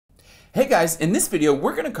Hey guys, in this video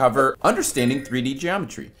we're going to cover understanding 3D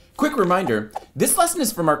geometry. Quick reminder, this lesson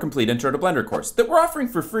is from our Complete Intro to Blender course that we're offering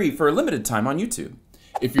for free for a limited time on YouTube.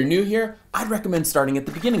 If you're new here, I'd recommend starting at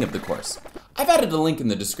the beginning of the course. I've added a link in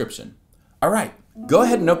the description. Alright, go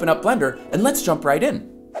ahead and open up Blender and let's jump right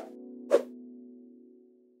in.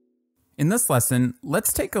 In this lesson,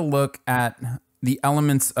 let's take a look at the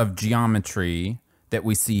elements of geometry that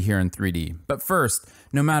we see here in 3D. But first,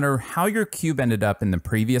 no matter how your cube ended up in the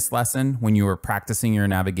previous lesson when you were practicing your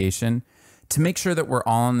navigation, to make sure that we're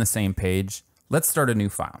all on the same page, let's start a new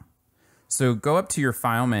file. So go up to your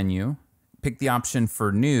File menu, pick the option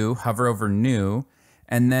for New, hover over New,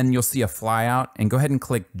 and then you'll see a flyout, and go ahead and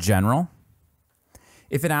click General.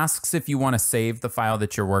 If it asks if you want to save the file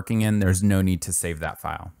that you're working in, there's no need to save that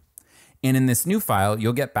file. And in this new file,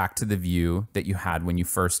 you'll get back to the view that you had when you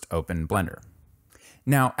first opened Blender.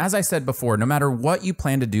 Now, as I said before, no matter what you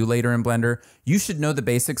plan to do later in Blender, you should know the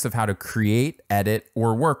basics of how to create, edit,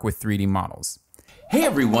 or work with 3D models. Hey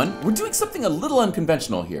everyone, we're doing something a little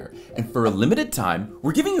unconventional here, and for a limited time,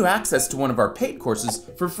 we're giving you access to one of our paid courses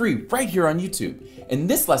for free right here on YouTube, and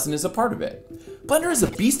this lesson is a part of it. Blender is a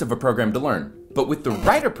beast of a program to learn, but with the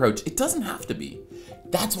right approach, it doesn't have to be.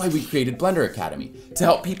 That's why we created Blender Academy, to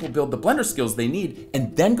help people build the Blender skills they need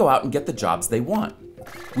and then go out and get the jobs they want.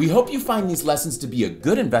 We hope you find these lessons to be a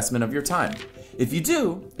good investment of your time. If you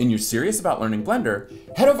do, and you're serious about learning Blender,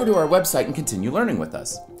 head over to our website and continue learning with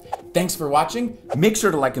us. Thanks for watching, make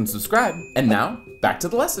sure to like and subscribe, and now, back to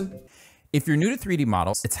the lesson. If you're new to 3D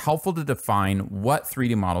models, it's helpful to define what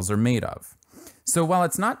 3D models are made of. So while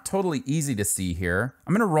it's not totally easy to see here,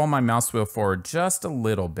 I'm going to roll my mouse wheel forward just a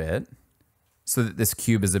little bit so that this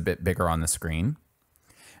cube is a bit bigger on the screen.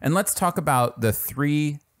 And let's talk about the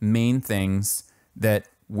three main things that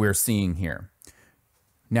we're seeing here.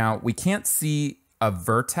 Now, we can't see a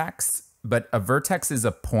vertex, but a vertex is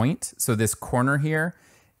a point. So this corner here,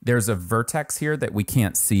 there's a vertex here that we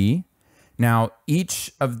can't see. Now,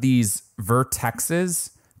 each of these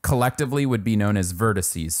vertexes collectively would be known as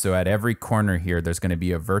vertices. So at every corner here, there's going to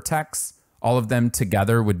be a vertex. All of them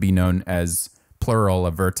together would be known as plural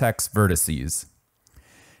of vertex, vertices.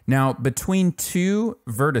 Now, between two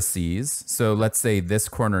vertices, so let's say this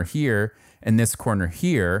corner here and this corner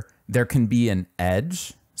here, there can be an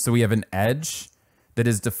edge. So we have an edge that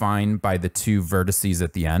is defined by the two vertices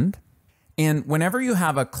at the end. And whenever you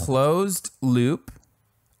have a closed loop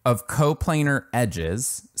of coplanar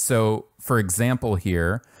edges, so for example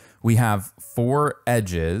here, we have four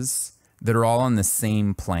edges that are all on the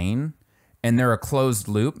same plane, and they're a closed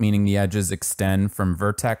loop, meaning the edges extend from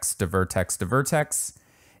vertex to vertex to vertex.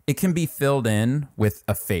 It can be filled in with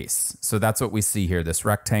a face. So that's what we see here. This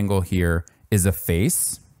rectangle here is a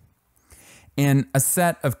face. And a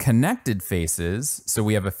set of connected faces, so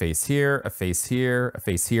we have a face here, a face here, a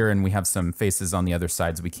face here, and we have some faces on the other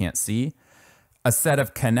sides we can't see. A set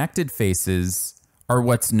of connected faces are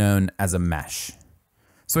what's known as a mesh.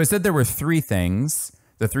 So I said there were three things.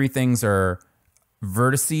 The three things are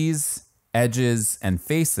vertices, edges, and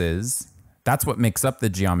faces. That's what makes up the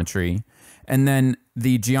geometry. And then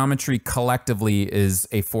the geometry collectively is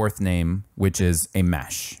a fourth name, which is a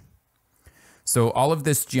mesh. So all of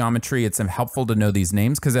this geometry, it's helpful to know these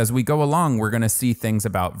names because as we go along, we're going to see things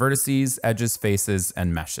about vertices, edges, faces,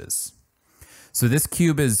 and meshes. So this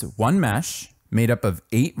cube is one mesh made up of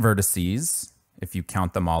 8 vertices, if you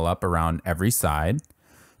count them all up around every side,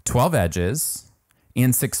 12 edges,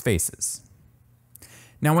 and 6 faces.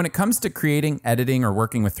 Now, when it comes to creating, editing, or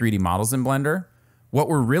working with 3D models in Blender, what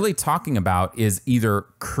we're really talking about is either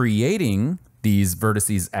creating these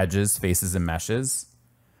vertices, edges, faces, and meshes,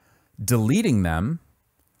 deleting them,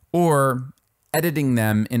 or editing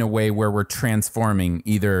them in a way where we're transforming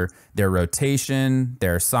either their rotation,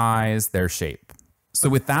 their size, their shape. So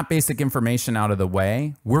with that basic information out of the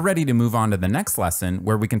way, we're ready to move on to the next lesson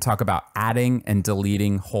where we can talk about adding and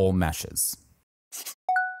deleting whole meshes.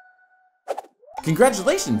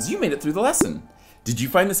 Congratulations, you made it through the lesson. Did you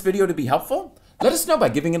find this video to be helpful? Let us know by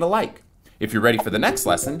giving it a like. If you're ready for the next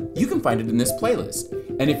lesson, you can find it in this playlist.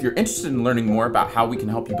 And if you're interested in learning more about how we can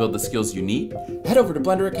help you build the skills you need, head over to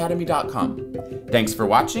BlenderAcademy.com. Thanks for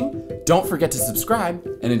watching, don't forget to subscribe,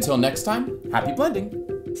 and until next time, happy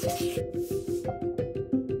blending!